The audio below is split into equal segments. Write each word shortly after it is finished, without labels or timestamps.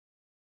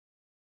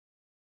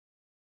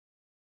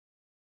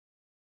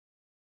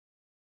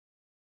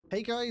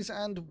Hey guys,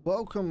 and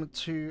welcome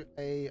to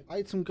a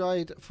item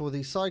guide for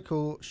the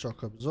Cycle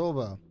Shock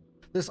Absorber.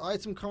 This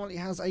item currently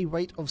has a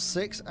weight of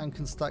 6 and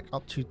can stack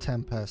up to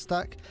 10 per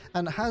stack,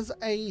 and has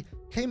a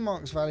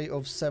K-Marks value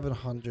of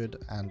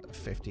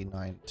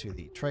 759 to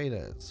the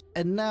traders.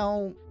 And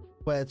now,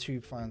 where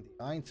to find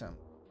the item?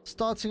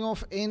 Starting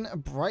off in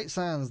Bright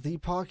Sands, the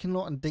parking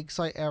lot and dig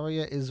site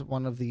area is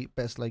one of the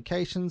best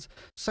locations,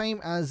 same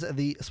as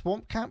the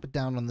swamp camp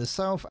down on the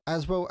south,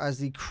 as well as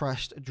the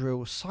crashed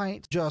drill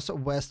site just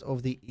west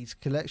of the east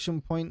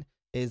collection point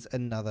is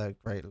another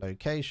great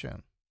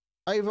location.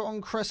 Over on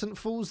Crescent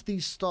Falls, the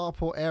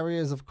starport area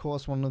is of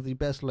course one of the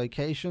best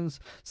locations,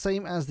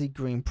 same as the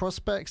green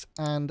prospects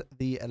and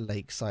the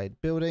lakeside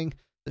building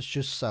that's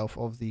just south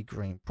of the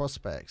green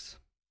prospects.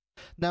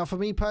 Now, for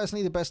me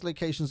personally, the best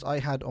locations I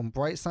had on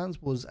Bright Sands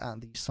was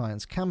at the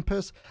Science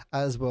Campus,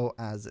 as well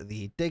as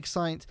the dig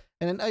site.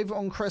 And then over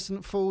on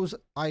Crescent Falls,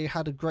 I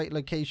had a great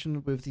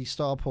location with the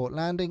Starport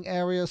landing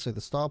area, so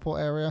the Starport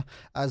area,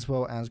 as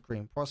well as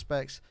Green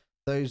Prospects.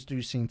 Those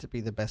do seem to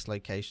be the best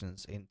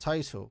locations in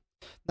total.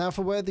 Now,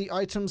 for where the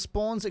item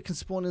spawns, it can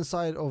spawn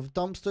inside of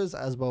dumpsters,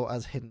 as well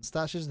as hidden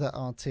stashes that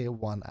are tier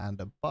 1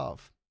 and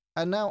above.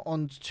 And now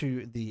on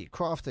to the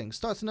crafting.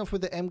 Starting off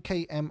with the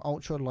MKM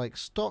Ultra Like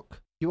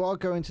stock. You are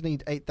going to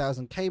need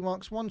 8,000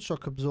 K-Marks, 1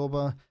 shock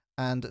absorber,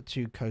 and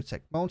 2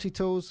 Kotek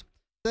multi-tools.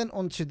 Then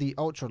onto the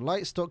ultra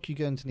light stock, you're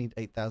going to need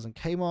 8,000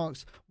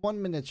 K-Marks,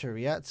 1 miniature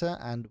reactor,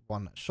 and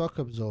 1 shock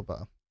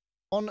absorber.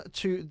 On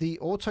to the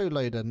auto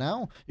loader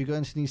now, you're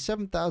going to need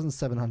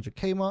 7,700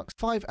 K-Marks,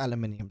 5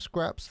 aluminium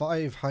scraps,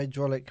 5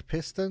 hydraulic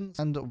pistons,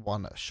 and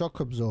 1 shock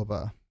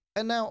absorber.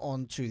 And now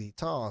on to the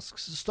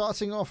tasks.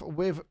 Starting off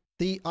with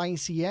the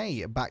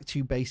ICA Back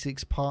to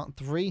Basics Part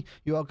 3,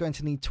 you are going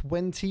to need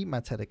 20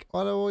 metallic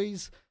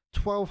alloys,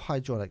 12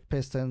 hydraulic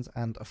pistons,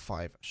 and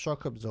 5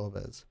 shock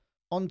absorbers.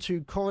 On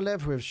to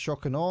Korolev with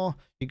Shock and Ore,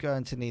 you're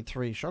going to need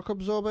 3 shock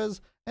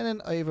absorbers, and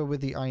then over with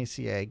the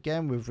ICA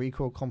again with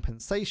Recoil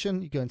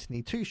Compensation, you're going to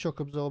need 2 shock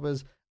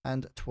absorbers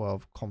and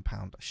 12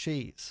 compound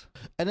sheets.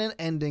 And then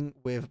ending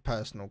with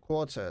Personal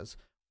Quarters.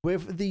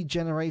 With the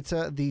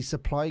generator, the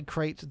supply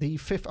crate, the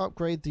 5th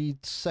upgrade, the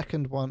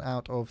second one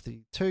out of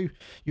the 2,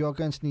 you are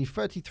going to need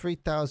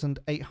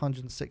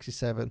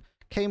 33,867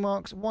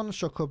 K-Marks, 1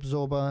 shock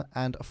absorber,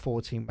 and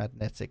 14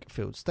 magnetic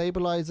field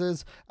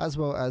stabilizers, as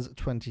well as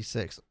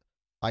 26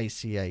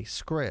 ICA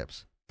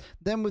scripts.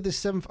 Then with the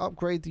 7th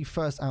upgrade, the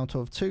first out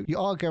of 2, you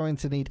are going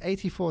to need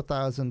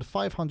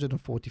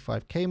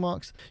 84,545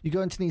 K-Marks. You're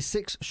going to need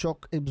 6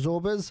 shock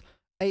absorbers,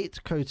 8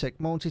 Kotek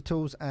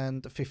multi-tools,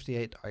 and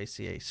 58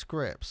 ICA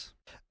scripts.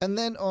 And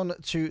then on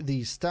to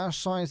the stash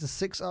size, the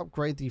 6th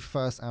upgrade, the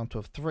first out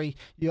of 3,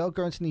 you are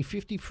going to need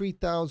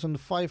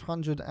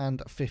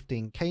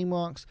 53,515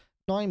 K-Marks,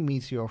 9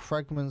 meteor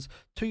fragments,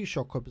 2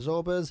 shock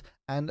absorbers,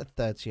 and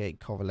 38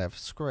 Korolev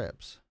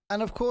scripts.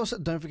 And of course,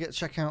 don't forget to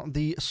check out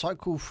the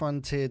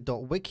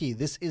TheCycleFrontier.Wiki.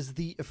 This is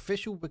the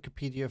official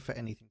Wikipedia for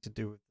anything to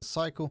do with the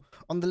cycle.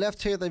 On the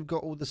left here, they've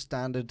got all the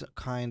standard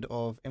kind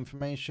of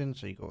information.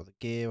 So you got all the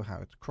gear, how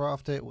to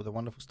craft it, all the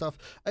wonderful stuff.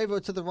 Over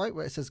to the right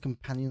where it says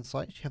companion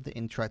sites, you have the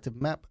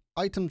interactive map,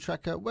 item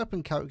tracker,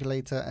 weapon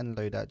calculator, and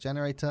loadout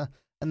generator.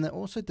 And they're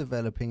also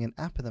developing an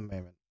app at the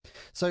moment.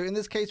 So in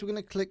this case, we're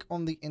going to click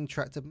on the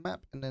interactive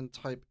map and then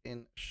type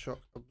in shock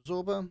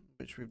absorber,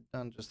 which we've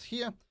done just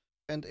here.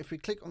 And if we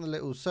click on the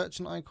little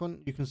searching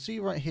icon, you can see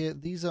right here,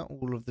 these are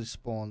all of the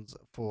spawns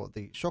for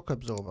the shock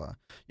absorber.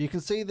 You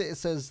can see that it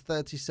says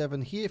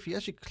 37 here. If you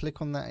actually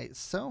click on that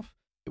itself,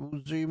 it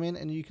will zoom in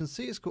and you can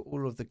see it's got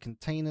all of the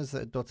containers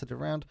that are dotted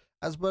around,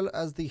 as well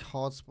as the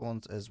hard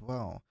spawns as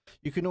well.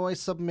 You can always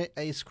submit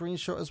a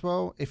screenshot as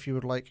well if you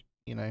would like,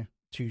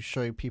 to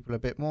show people a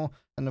bit more.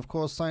 And of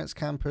course, Science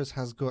Campus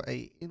has got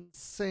a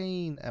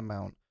insane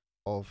amount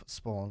of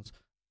spawns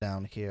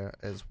down here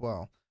as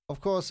well. Of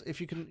course, if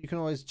you can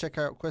always check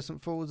out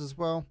Crescent Falls as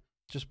well.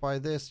 Just by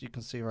this, you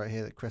can see right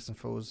here that Crescent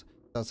Falls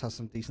does have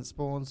some decent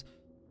spawns,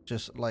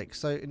 just like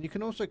so. And you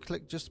can also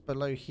click just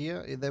below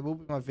here. There will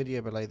be my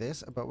video below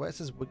this, but where it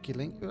says wiki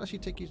link, it will actually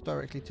take you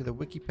directly to the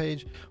wiki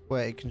page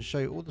where it can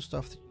show all the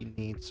stuff that you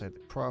need. So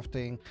the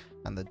crafting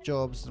and the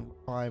jobs and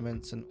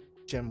requirements and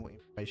general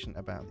information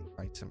about the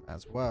item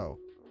as well.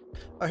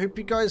 I hope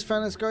you guys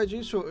found this guide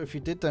useful. If you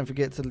did, don't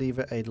forget to leave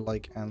it a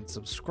like and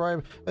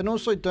subscribe. And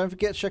also don't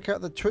forget to check out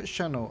the Twitch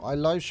channel. I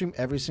live stream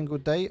every single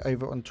day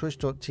over on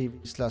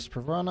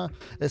twitch.tv/Piranha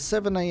at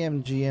 7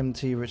 AM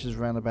GMT, which is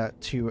around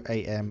about 2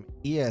 AM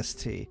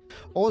EST.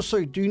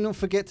 Also, do not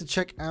forget to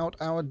check out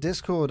our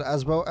Discord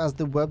as well as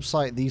the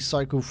website,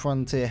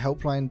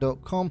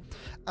 TheCycleFrontier.Helpline.com,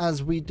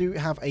 as we do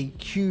have a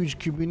huge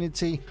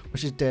community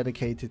which is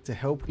dedicated to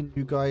helping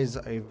you guys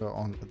over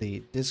on the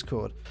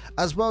Discord.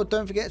 As well,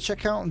 don't forget to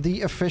check out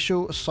the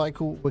official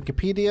Cycle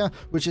Wikipedia,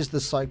 which is the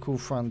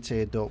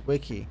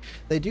TheCycleFrontier.Wiki.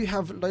 They do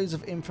have loads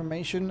of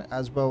information,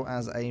 as well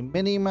as a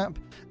mini map,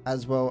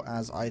 as well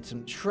as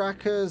item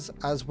trackers,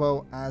 as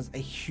well as a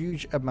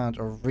huge amount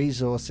of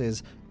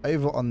resources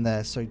over on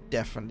there, so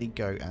definitely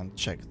go and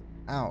check them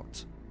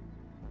out.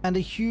 And a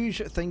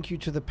huge thank you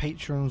to the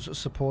patrons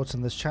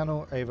supporting this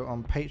channel over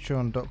on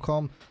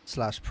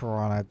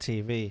patreon.com/Piranha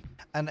TV.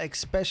 And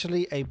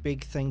especially a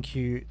big thank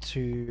you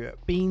to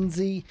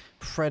Beansy,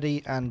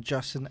 Freddie and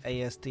Justin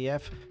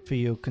ASDF for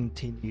your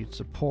continued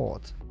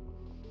support.